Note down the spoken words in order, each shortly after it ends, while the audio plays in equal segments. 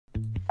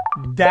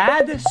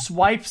Dad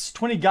swipes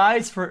 20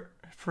 guys for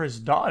his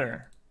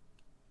daughter.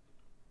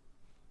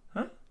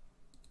 Huh?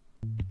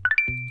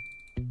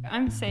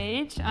 I'm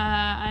Sage.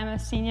 I'm a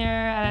senior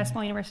at a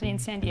small university in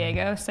San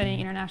Diego studying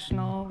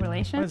international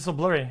relations. Why is it so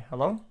blurry?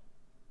 Hello?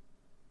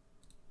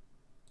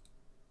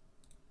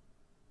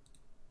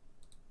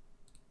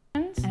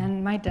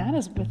 And my dad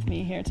is with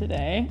me here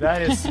today.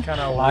 That is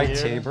kind of Hi, weird.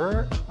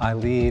 Tabor. I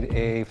lead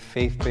a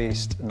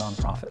faith-based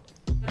nonprofit.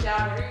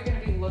 Dad, what are you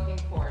going to be looking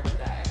for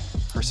today?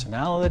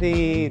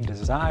 Personality,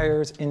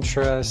 desires,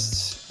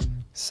 interests,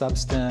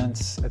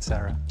 substance,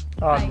 etc.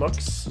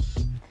 Looks.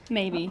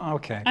 Maybe.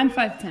 Okay. I'm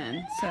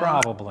 5'10", so.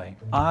 Probably.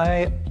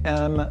 I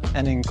am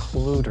an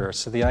includer,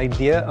 so the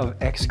idea of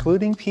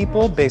excluding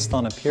people based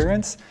on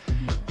appearance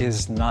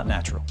is not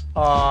natural.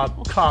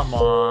 Come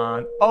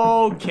on.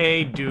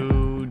 Okay,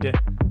 dude.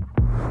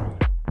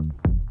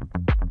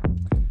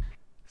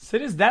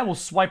 Sid's dad will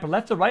swipe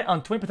left or right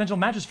on 20 potential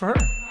matches for her.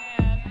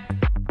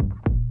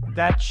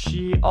 That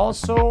she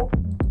also...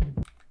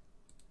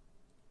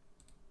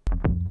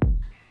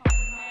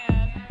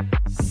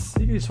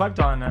 secretly swiped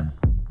on.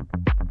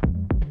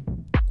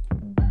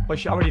 But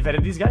she already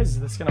vetted these guys?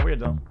 That's kind of weird,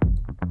 though.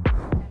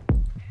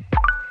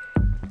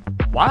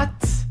 What?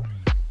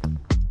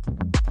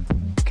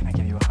 Can I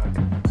give you a hug?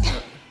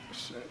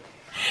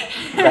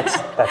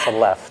 That's a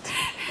left.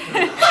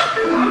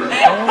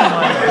 Oh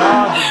my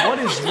god, what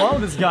is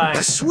wrong with this guy?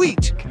 A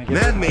sweet,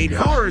 man-made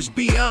horrors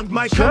beyond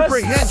my Just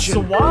comprehension.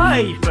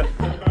 swipe!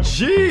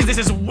 Jeez, this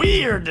is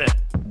weird!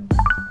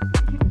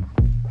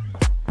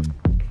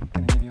 Can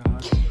I give you a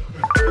hug?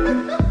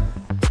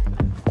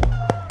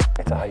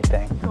 It's a height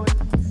thing.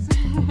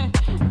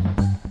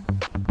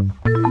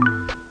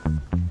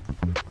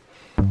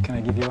 Can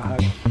I give you a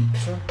hug?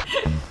 Sure.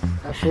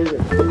 Absolutely.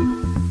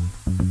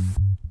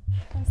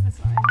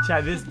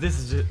 Chat, this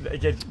is just,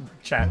 again,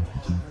 chat.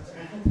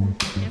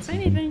 Can't say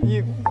anything.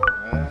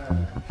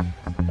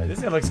 This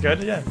guy looks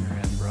good, yeah. You're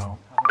in, bro.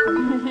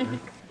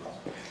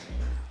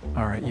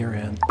 All right, you're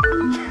in.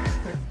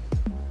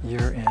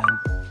 You're in.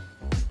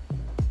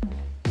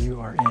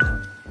 You are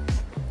in.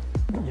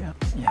 Yeah,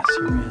 yes,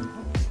 you're in.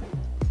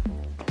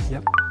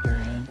 Yep, you're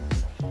in.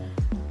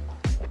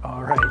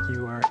 All right,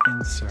 you are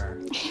in, sir.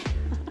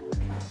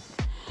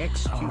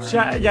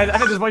 Chat, yeah, I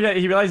think this boy,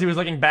 he realized he was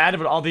looking bad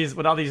with all these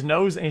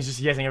no's, and he's just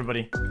yesing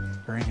everybody.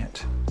 Bring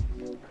it.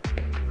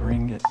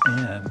 Bring it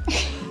in.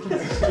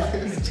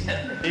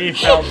 He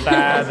felt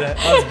bad,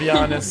 let's be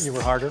honest. You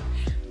were harder? How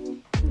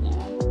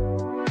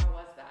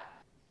was that?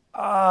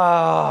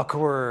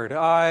 Awkward.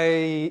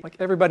 Like,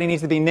 everybody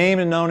needs to be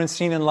named and known and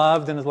seen and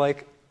loved, and is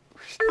like,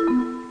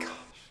 gosh,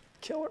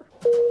 killer.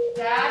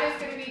 Dad is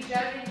going to be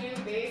judging you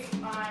based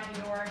on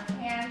your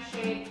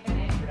handshake and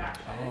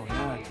introduction. Oh,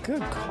 yeah,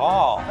 good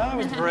call. That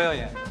was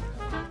brilliant.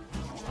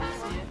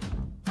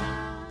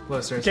 Hello,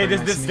 sir. Okay,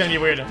 this is gonna be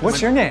weird.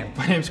 What's your name?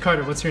 My name's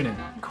Carter. What's your name?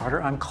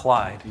 Carter, I'm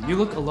Clyde. You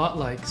look a lot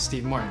like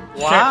Steve Martin.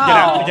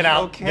 Wow. Get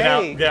out, Okay, get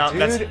out.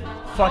 dude. That's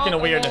fucking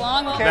weird.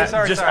 Okay,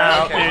 sorry, just sorry.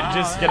 out, Okay. dude.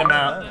 Just get him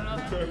out.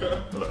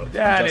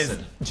 That is.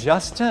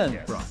 Justin.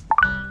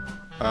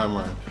 I'm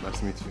Ryan. Nice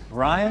to meet you.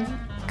 Ryan,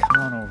 come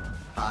on over.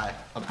 Hi,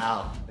 I'm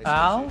Al.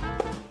 Al?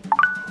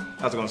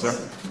 How's it going, sir?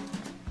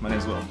 My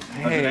name's Will.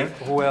 Hey,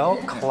 Will,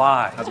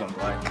 Clyde. How's it going,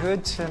 Clyde?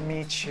 Good to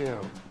meet you.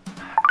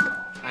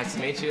 Nice to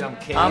meet you. I'm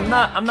Kate. I'm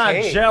not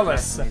Kate.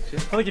 jealous. I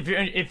feel like if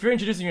you're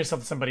introducing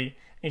yourself to somebody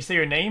and you say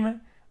your name,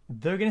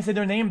 they're gonna say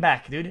their name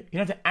back, dude. You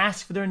don't have to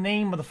ask for their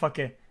name,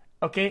 motherfucker.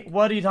 Okay,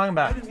 what are you talking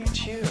about? Good to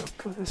meet you.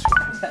 Go this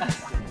way.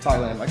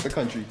 Thailand, like the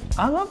country.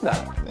 I love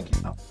that. Thank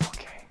you. Oh,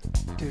 okay.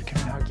 Dude, can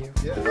I hug you?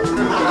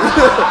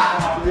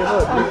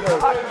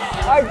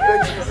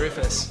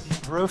 Rufus.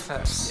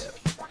 Rufus.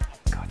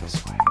 Go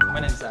this way. My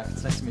name's Zach.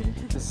 It's nice to meet you.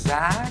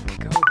 Zach,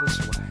 go this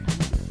way.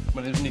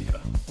 My name's Nico.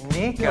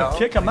 Nico.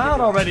 Kick him out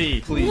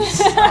already. Please.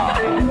 You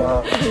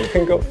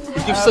can go.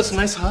 You give such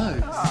nice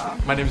hugs.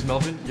 My name's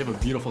Melvin. You have a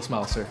beautiful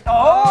smile, sir.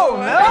 Oh,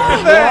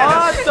 Melvin!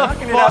 What the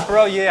Sucking it up,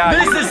 bro. Yeah.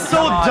 This you is can so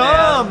come on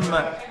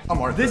dumb.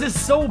 I'm Arthur. This is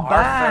so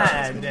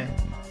bad. in. Can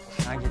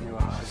I give you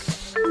a hug?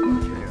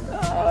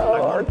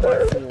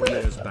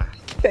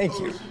 Thank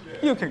you.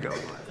 You can go.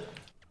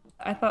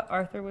 I thought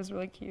Arthur was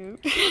really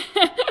cute.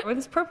 With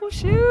his purple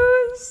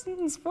shoes, and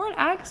his foreign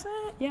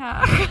accent,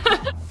 yeah.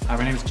 Hi,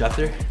 my name's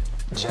Jether.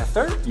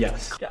 Jether?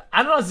 Yes. Yeah,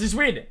 I don't know. It's just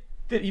weird.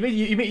 Dude, you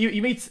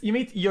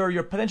meet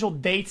your potential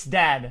date's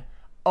dad.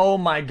 Oh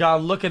my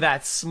god, look at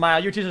that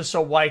smile. Your teeth are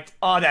so white.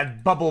 Oh,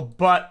 that bubble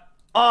butt.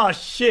 Oh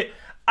shit.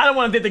 I don't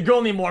want to date the girl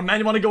anymore, man.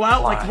 You want to go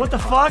out? Like, what the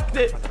fuck?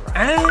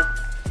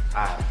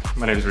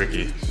 My name's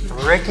Ricky.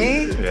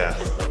 Ricky? Yeah.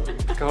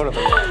 Go to the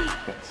right.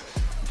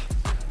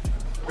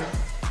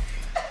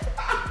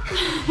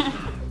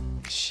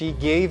 She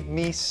gave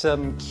me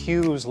some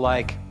cues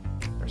like,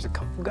 there's a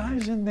couple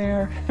guys in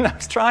there. And I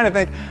was trying to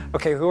think,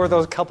 okay, who are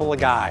those couple of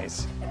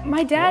guys?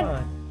 My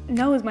dad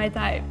knows my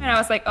type. And I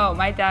was like, oh,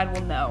 my dad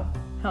will know.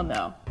 He'll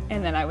know.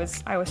 And then I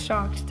was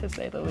shocked, to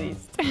say the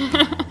least.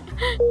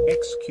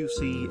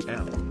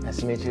 XQCL. Nice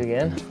to meet you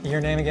again.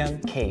 Your name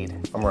again?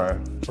 Cade. I'm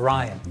Ryan.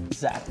 Ryan.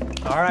 Zach.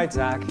 All right,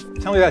 Zach.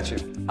 Tell me about you.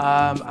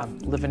 I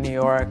live in New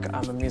York.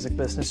 I'm a music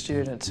business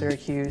student at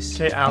Syracuse.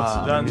 Okay, out.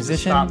 I'm a Done.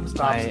 musician.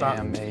 Stop. I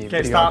am a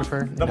Okay, stop.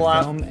 videographer in Double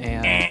out. film,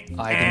 and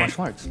I do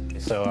martial arts.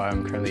 So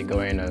I'm currently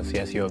going to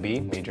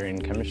CSUOB, majoring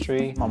in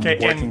chemistry. I'm Okay,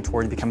 working and-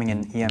 toward becoming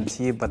an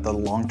EMT, but the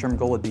long-term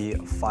goal would be a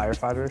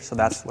firefighter. So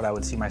that's what I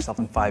would see myself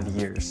in 5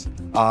 years.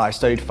 I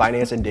studied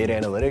finance and data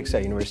analytics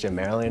at University of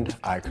Maryland.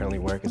 I currently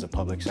work as a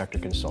public sector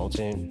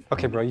consultant.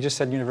 Okay, bro, you just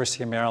said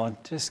University of Maryland.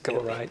 Just go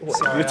right.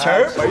 Sorry, You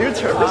turf? Are you a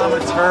turf? I'm a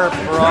turf,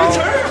 bro.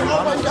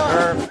 Oh my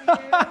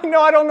god.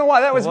 No, I don't know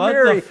why. That was What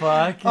very the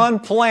fuck?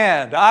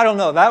 unplanned. I don't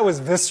know. That was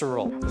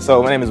visceral.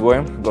 So my name is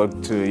William. I go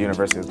to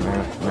University of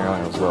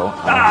Maryland as well.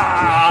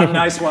 Ah,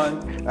 nice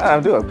one. I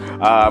do.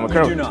 I'm a You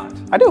colonel. do not.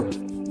 I do.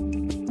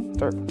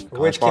 Third. Which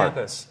College Park.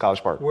 campus?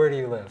 College Park. Where do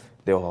you live?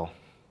 Dale Hall.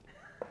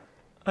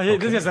 Oh, yeah,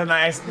 this guy's a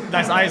nice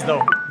eyes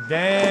though.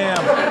 Damn.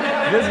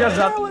 This guy's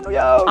a,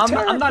 Yo,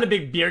 I'm not a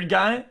big beard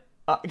guy.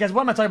 Guys,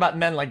 why am I talking about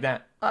men like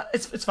that?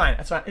 It's fine.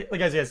 It's fine. Like,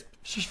 guys,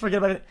 just forget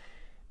about it.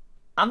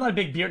 I'm not a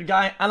big beard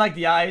guy. I like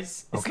the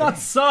eyes. It's not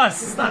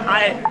sus. It's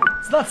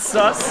not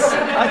sus.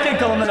 I can't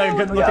call him a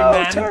good-looking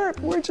man. Turk,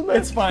 where'd you live?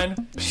 It's fine.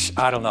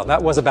 I don't know.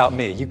 That was about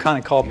me. You kind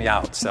of called me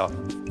out, so.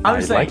 I'm I'd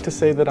just saying. like to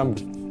say that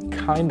I'm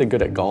kind of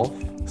good at golf.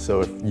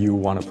 So if you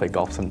want to play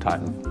golf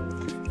sometime,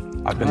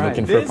 I've been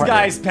looking for a This partner.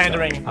 guy's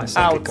pandering. I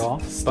suck at Out.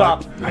 golf,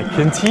 Stop. I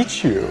can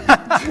teach you.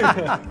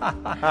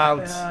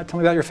 Out. Tell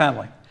me about your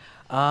family.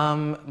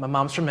 My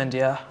mom's from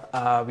India.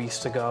 We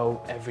used to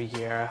go every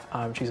year.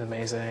 She's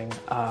amazing,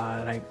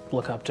 and I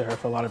look up to her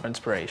for a lot of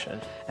inspiration.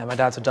 And my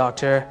dad's a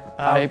doctor.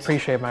 I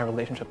appreciate my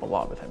relationship a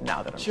lot with him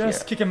now that I'm Just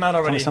here. kick him out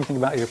Tell me already. something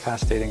about your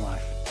past dating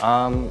life.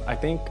 I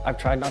think I've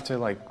tried not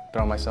to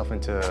throw myself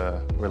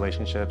into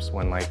relationships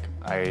when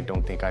I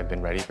don't think I've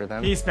been ready for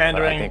them. He's But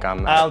pandering. I think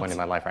I'm at a Out. point in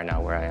my life right now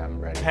where I am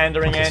ready.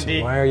 Pandering,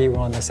 Andy. Why are you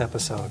on this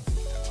episode?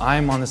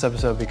 I'm on this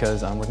episode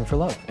because I'm looking for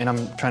love, and I'm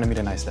trying to meet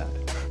a nice dad.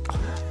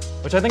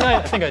 Which I think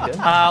I did.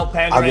 Out. I'll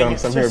Pandering. be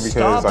honest, I'm here Just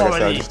because, stop like I said,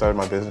 I already. just started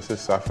my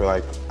businesses, so I feel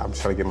like I'm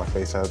just trying to get my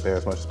face out there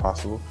as much as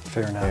possible.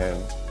 Fair enough.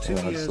 And, Two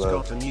I years just love,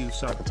 got a new I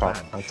sub can talk.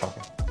 badge. I'm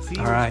talking. Feels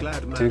All right,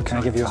 glad dude, man's can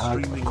I give you a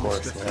hug? streaming Of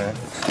course, Mr. man.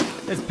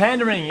 It's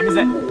pandering. It means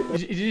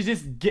that you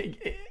just give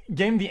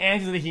him the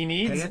answer that he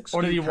needs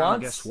or that he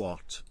wants. Guess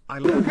what? I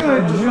love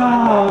Good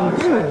job.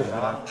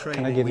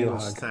 Can I give you a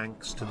hug?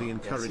 Thanks to the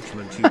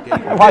encouragement you gave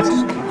me. What?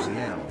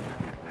 XQCL.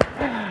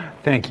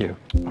 Thank you.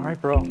 All right,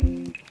 bro.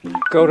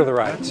 Go to the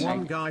right.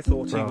 One guy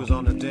thought he was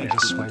on a date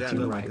Just with the swipe dad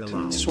you of right. a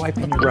galal.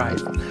 Swiping you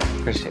right.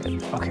 Appreciate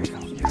it. Okay, go.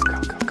 Yes,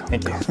 go.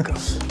 Thank you.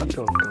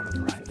 Go to the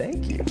right.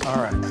 Thank you. All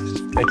right.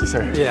 Thank you,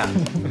 sir. Yeah.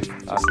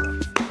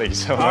 Thank you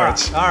so All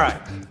much. right. All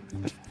right.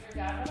 Your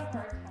dad had a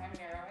hard time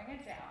narrowing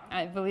it down.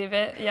 I believe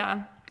it,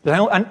 yeah. Did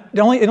I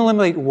only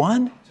eliminate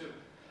one?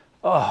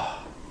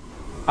 Oh,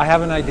 I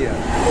have an idea.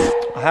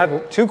 I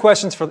have 2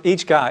 questions for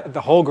each guy,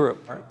 the whole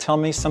group. Tell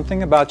me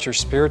something about your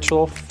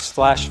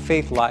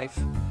spiritual/faith life,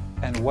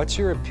 and what's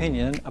your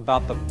opinion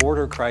about the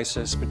border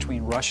crisis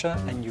between Russia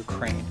and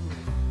Ukraine?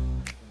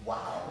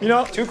 You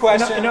know, 2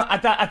 questions. You know,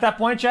 at that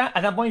point, chat.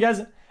 At that point,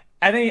 guys,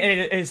 I think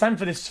it's time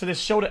for this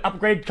show to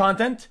upgrade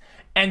content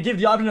and give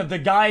the option of the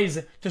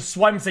guys to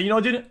swipe and say, you know,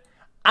 dude,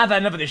 I've had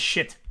enough of this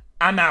shit.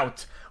 I'm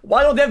out.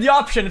 Why don't they have the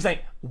option of saying,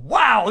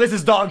 wow, this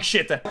is dog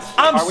shit.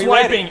 I'm Are we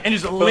swiping ready? and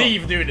just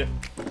leave, dude.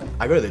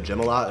 I go to the gym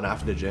a lot, and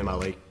after the gym, I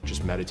like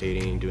just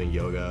meditating, doing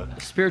yoga.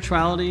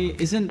 Spirituality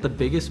isn't the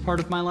biggest part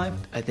of my life.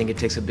 I think it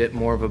takes a bit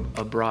more of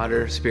a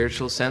broader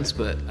spiritual sense,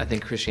 but I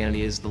think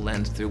Christianity is the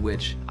lens through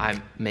which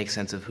I make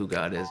sense of who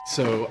God is.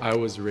 So I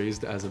was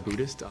raised as a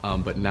Buddhist,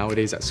 but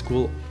nowadays at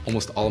school,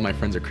 almost all of my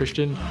friends are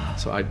Christian.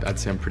 So I'd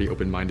say I'm pretty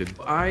open-minded.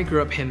 I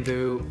grew up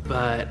Hindu,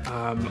 but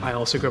I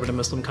also grew up in a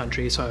Muslim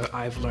country, so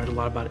I've learned a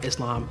lot about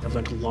Islam. I've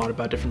learned a lot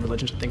about different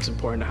religions. I think it's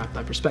important to have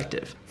that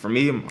perspective. For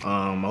me,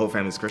 my whole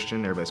family's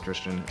Christian. Everybody's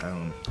Christian.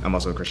 I'm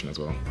also a Christian as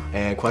well.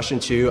 And question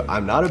 2,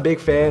 I'm not a big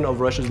fan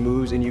of Russia's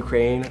moves in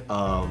Ukraine.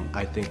 I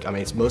mean,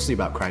 it's mostly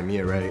about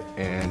Crimea, right?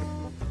 And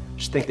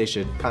just think they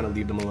should kind of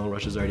leave them alone.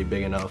 Russia's already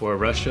big enough. For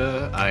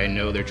Russia, I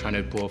know they're trying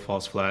to blow a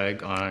false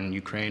flag on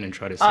Ukraine and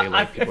try to say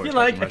people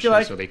are attacking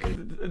Russia so they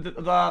could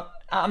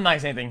I'm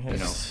not saying anything. you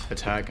know,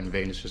 attack and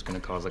invade. It's just going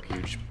to cause like a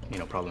huge,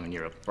 problem in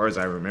Europe. As far as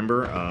I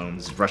remember,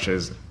 Russia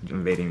is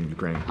invading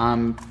Ukraine.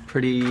 I'm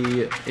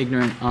pretty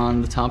ignorant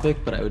on the topic,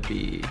 but I would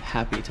be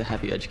happy to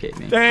have you educate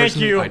me. Thank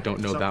Personally, you. I don't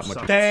know that much.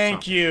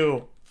 Thank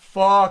you.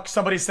 Fuck,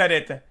 somebody said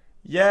it.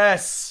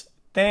 Yes.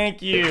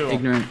 Thank you.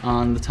 Ignorant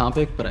on the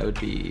topic, but I would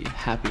be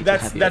happy to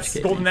have you That's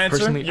educate golden me. answer.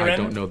 Personally, You're I in?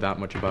 don't know that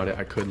much about it.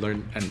 I could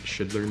learn and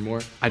should learn more.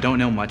 I don't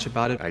know much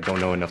about it. I don't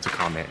know enough to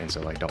comment, and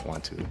so I don't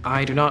want to.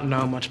 I do not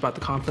know much about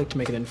the conflict to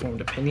make an informed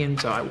opinion,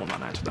 so I will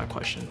not answer that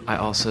question. I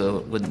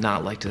also would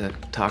not like to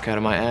talk out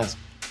of my ass.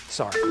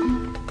 Sorry.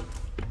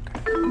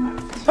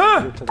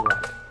 Okay. To the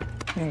right.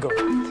 You can go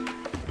right.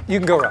 You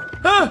can go right.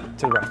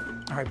 To the right.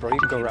 All right, bro, you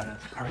can go right.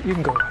 All right, you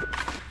can go right.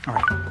 All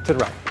right, to the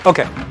right.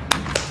 Okay.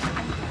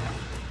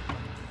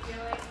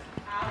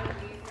 Out of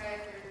these guys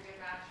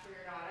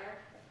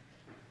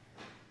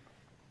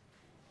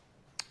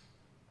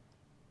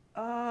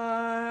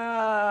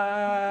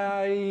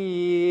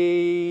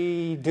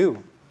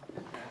do.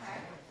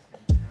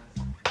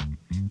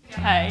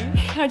 Hi,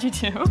 how'd you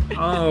do?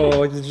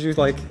 Oh, did you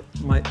like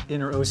my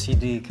inner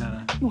OCD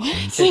kind of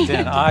kicked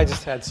in? I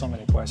just had so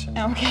many questions.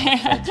 Okay.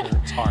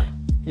 It's hard.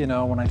 You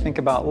know, when I think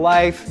about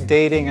life,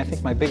 dating, I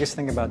think my biggest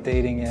thing about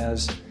dating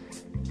is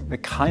the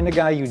kind of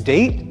guy you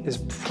date is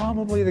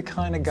probably the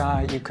kind of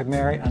guy you could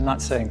marry. I'm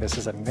not saying this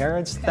is a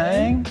marriage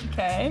thing,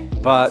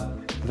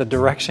 but the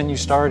direction you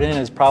start in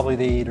is probably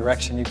the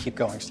direction you keep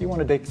going. So you want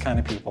to date the kind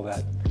of people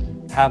that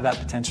have that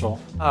potential.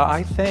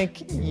 I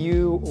think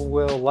you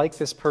will like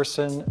this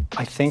person.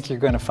 I think you're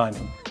going to find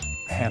him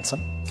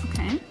handsome.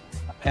 Okay.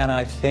 And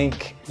I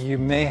think you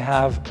may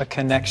have a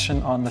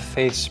connection on the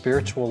faith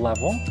spiritual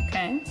level.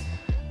 Okay.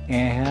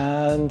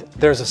 And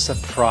there's a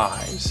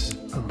surprise,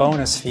 a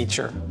bonus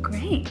feature.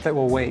 Great. That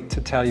will wait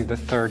to tell you the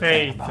third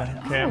thing about it.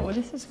 Okay. Oh,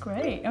 this is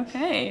great.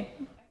 Okay.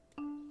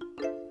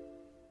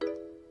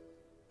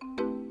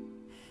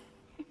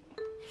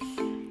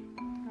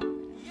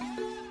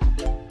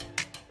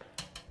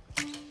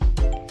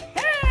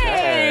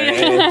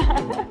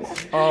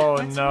 Oh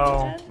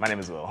no. My name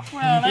is Will.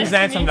 Well, he's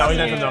handsome though. He's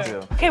handsome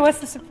though. Okay, what's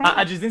the surprise?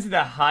 I just didn't see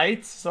the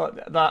height, so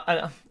I'm not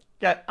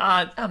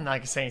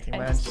gonna say anything,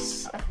 man.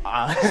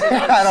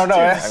 I don't know.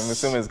 I'm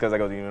assuming it's because I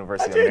go to the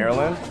University of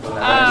Maryland.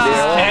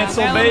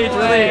 Cancel bait,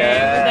 really.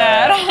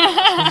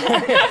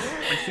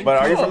 But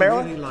are you from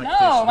Maryland?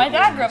 No, my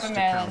dad grew up in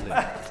Maryland.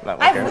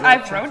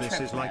 I've road tripped. This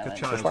is like a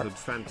childhood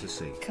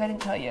fantasy. Couldn't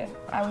tell you.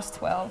 I was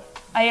 12.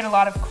 I ate a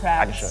lot of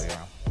crabs. I can show you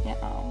around. Yeah.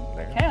 Oh.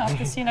 Okay, I'll have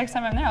to see you next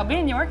time I'm there. I'll be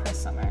in New York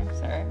this summer,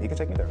 sir. You can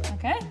take me there.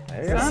 Okay.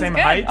 Sounds same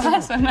good. Height.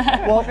 Awesome.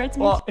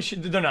 Well,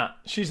 they're not.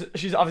 She's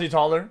obviously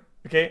taller,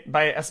 okay,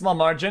 by a small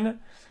margin.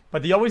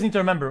 But you always need to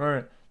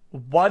remember,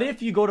 what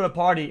if you go to a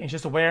party and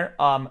just wear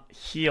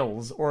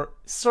heels or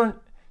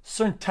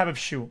certain type of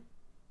shoe?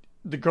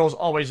 The girls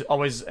always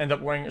end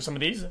up wearing some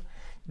of these.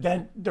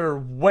 Then they're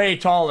way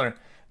taller.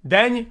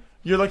 Then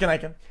you're looking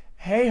like,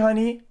 hey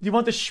honey, do you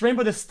want the shrimp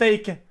or the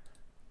steak?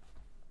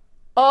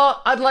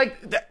 I'd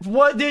like that.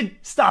 What, dude?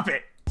 Stop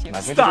it.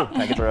 Stop.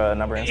 Can I get your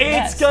number?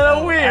 It's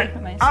kinda weird.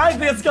 I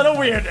think it's kinda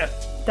weird.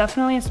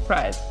 Definitely a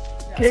surprise.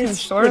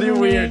 It's pretty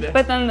weird.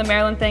 But then the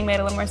Maryland thing made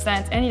a little more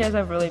sense, and he does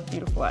have really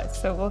beautiful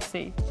eyes, so we'll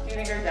see. Do you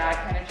think your dad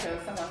kind of chose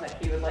someone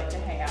that he would like to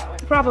hang out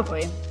with?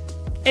 Probably.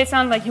 It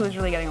sounded like he was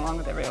really getting along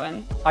with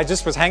everyone. I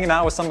just was hanging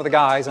out with some of the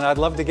guys, and I'd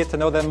love to get to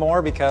know them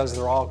more because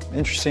they're all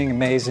interesting,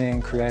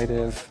 amazing,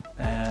 creative,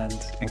 and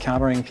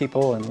encountering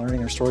people and learning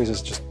their stories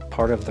is just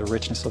part of the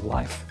richness of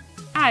life.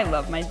 I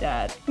love my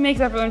dad. He makes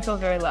everyone feel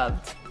very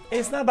loved.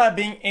 It's not about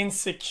being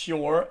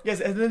insecure. Yes,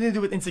 it has nothing to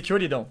do with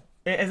insecurity though.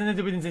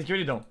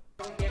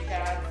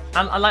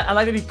 I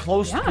like to be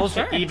close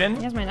to even.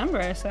 He has my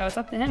number, so it's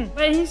up to him.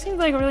 But he seems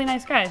like a really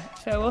nice guy,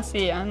 so we'll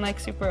see. I'm like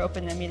super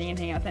open to meeting and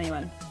hanging out with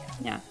anyone.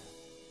 Yeah.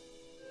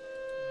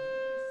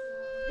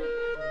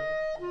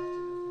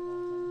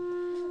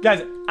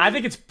 Guys, I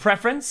think it's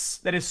preference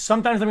that is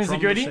sometimes the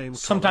insecurity,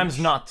 sometimes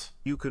not.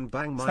 You can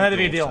bang my it's not a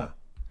big deal.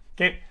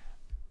 Okay,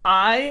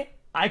 I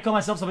call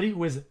myself somebody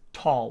who is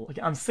tall.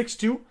 Okay, I'm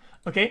 6'2".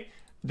 Okay,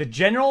 the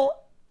general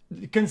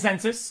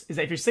consensus is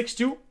that if you're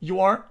 6'2", you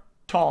are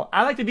tall.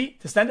 I like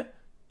to stand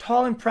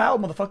tall and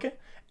proud, motherfucker.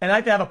 And I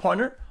like to have a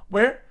partner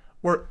where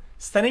we're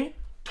standing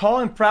tall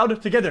and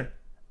proud together.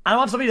 I don't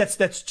want somebody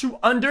that's too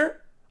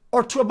under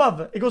or too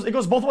above. It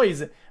goes both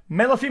ways,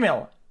 male or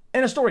female.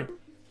 End of story.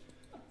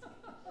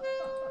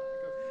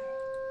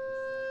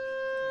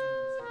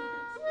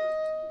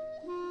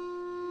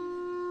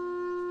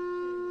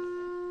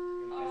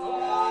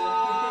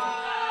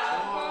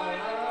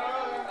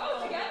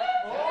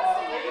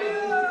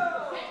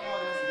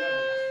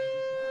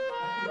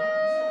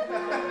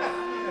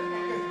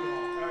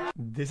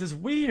 This is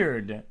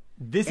weird.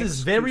 This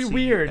is very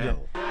weird.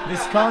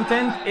 This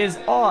content is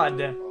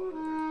odd.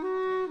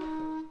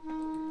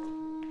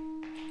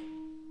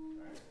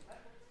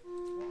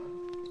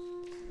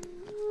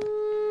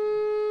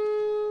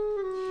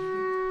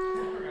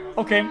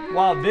 Okay,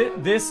 wow,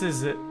 this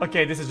is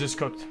just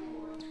cooked.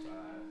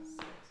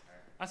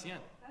 That's the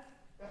end.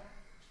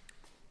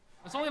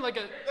 It's only like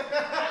a...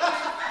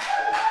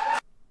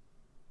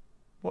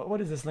 What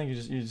is this link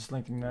you just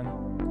linked me, man?